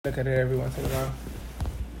Look at it every once in a while.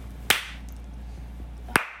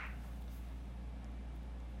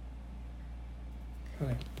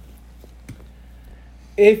 Okay.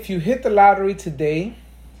 If you hit the lottery today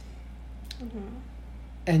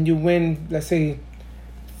and you win, let's say,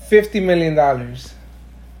 $50 million,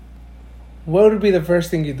 what would be the first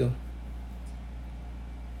thing you do?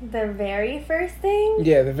 The very first thing?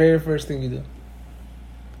 Yeah, the very first thing you do.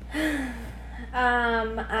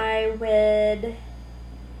 I would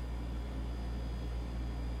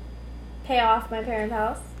pay off my parents'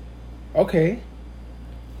 house Okay.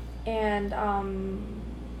 and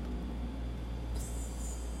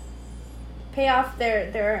pay off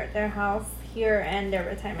their house here and their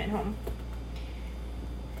retirement home.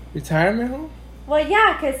 Retirement home? Well,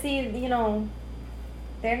 yeah, because see,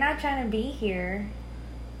 they're not trying to be here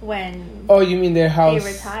when Oh, you mean their house?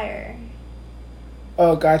 they retire.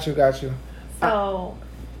 Oh, got you.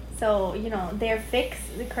 So they're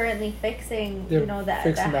currently fixing They're the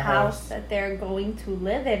fixing the house house. that they're going to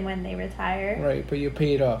live in when they retire. Right, but you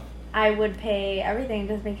pay it off. I would pay everything,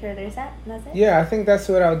 just make sure they're set. And that's it. Yeah, I think that's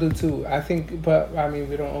what I'll do too. We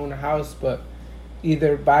don't own a house, but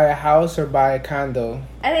either buy a house or buy a condo.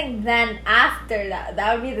 I think then after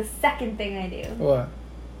that would be the second thing I do. What?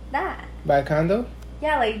 That. Buy a condo?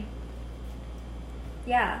 Yeah,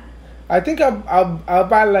 yeah. I think I'll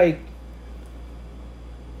buy like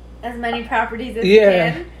As many properties as you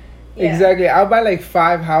can. Yeah. Exactly. I'll buy like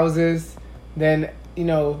 5 houses. Then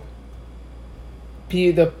the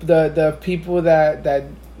people that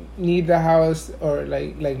need the house, or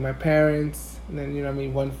like my parents. And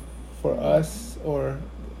then one for us, or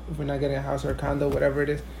if we're not getting a house or a condo, whatever it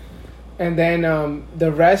is. And then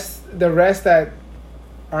the rest that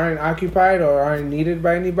aren't occupied or aren't needed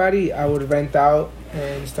by anybody, I would rent out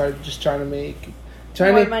and start just trying to make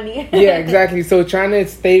more money. Yeah, exactly. So trying to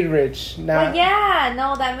stay rich. Well, yeah,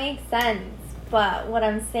 no, that makes sense. But what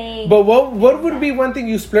I'm saying. But what would be one thing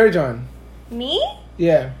you splurge on? Me?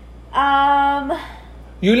 Yeah.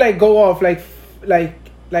 You like go off like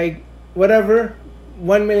whatever.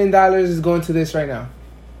 $1 million is going to this right now.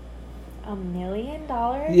 $1 million?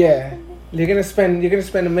 Yeah. You're gonna spend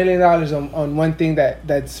 $1 million on one thing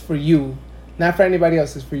that's for you, not for anybody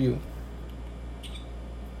else. It's for you.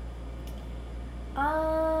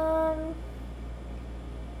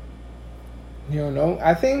 You don't know.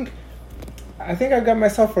 I think I got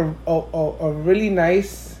myself a really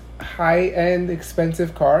nice high-end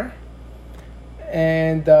expensive car,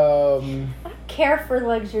 and I don't care for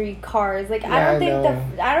luxury cars. Like, yeah,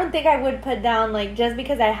 I don't think I would put down, like, just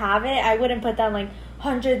because I have it, I wouldn't put down like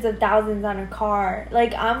hundreds of thousands on a car.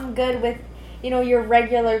 Like, I'm good with your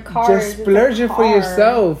regular cars. Just splurge it for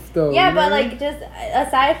yourself, though. Yeah, but like, just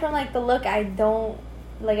aside from like the look, I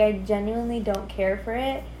genuinely don't care for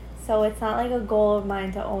it. So it's not like a goal of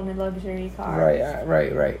mine to own a luxury car.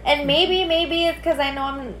 Right. And maybe it's because I know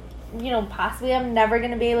I'm never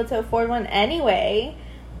going to be able to afford one anyway.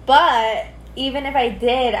 But even if I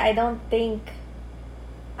did, I don't think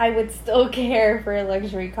I would still care for a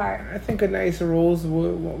luxury car. I think a nice Rolls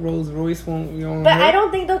Royce won't. But I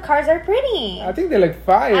don't think the cars are pretty. I think they look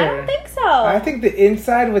fire. I don't think so. I think the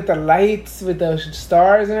inside with the lights, with the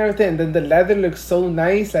stars and everything, and then the leather looks so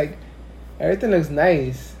nice. Like, everything looks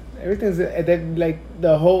nice. Everything's like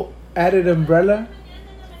the whole added umbrella,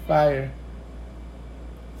 fire.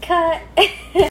 Cut.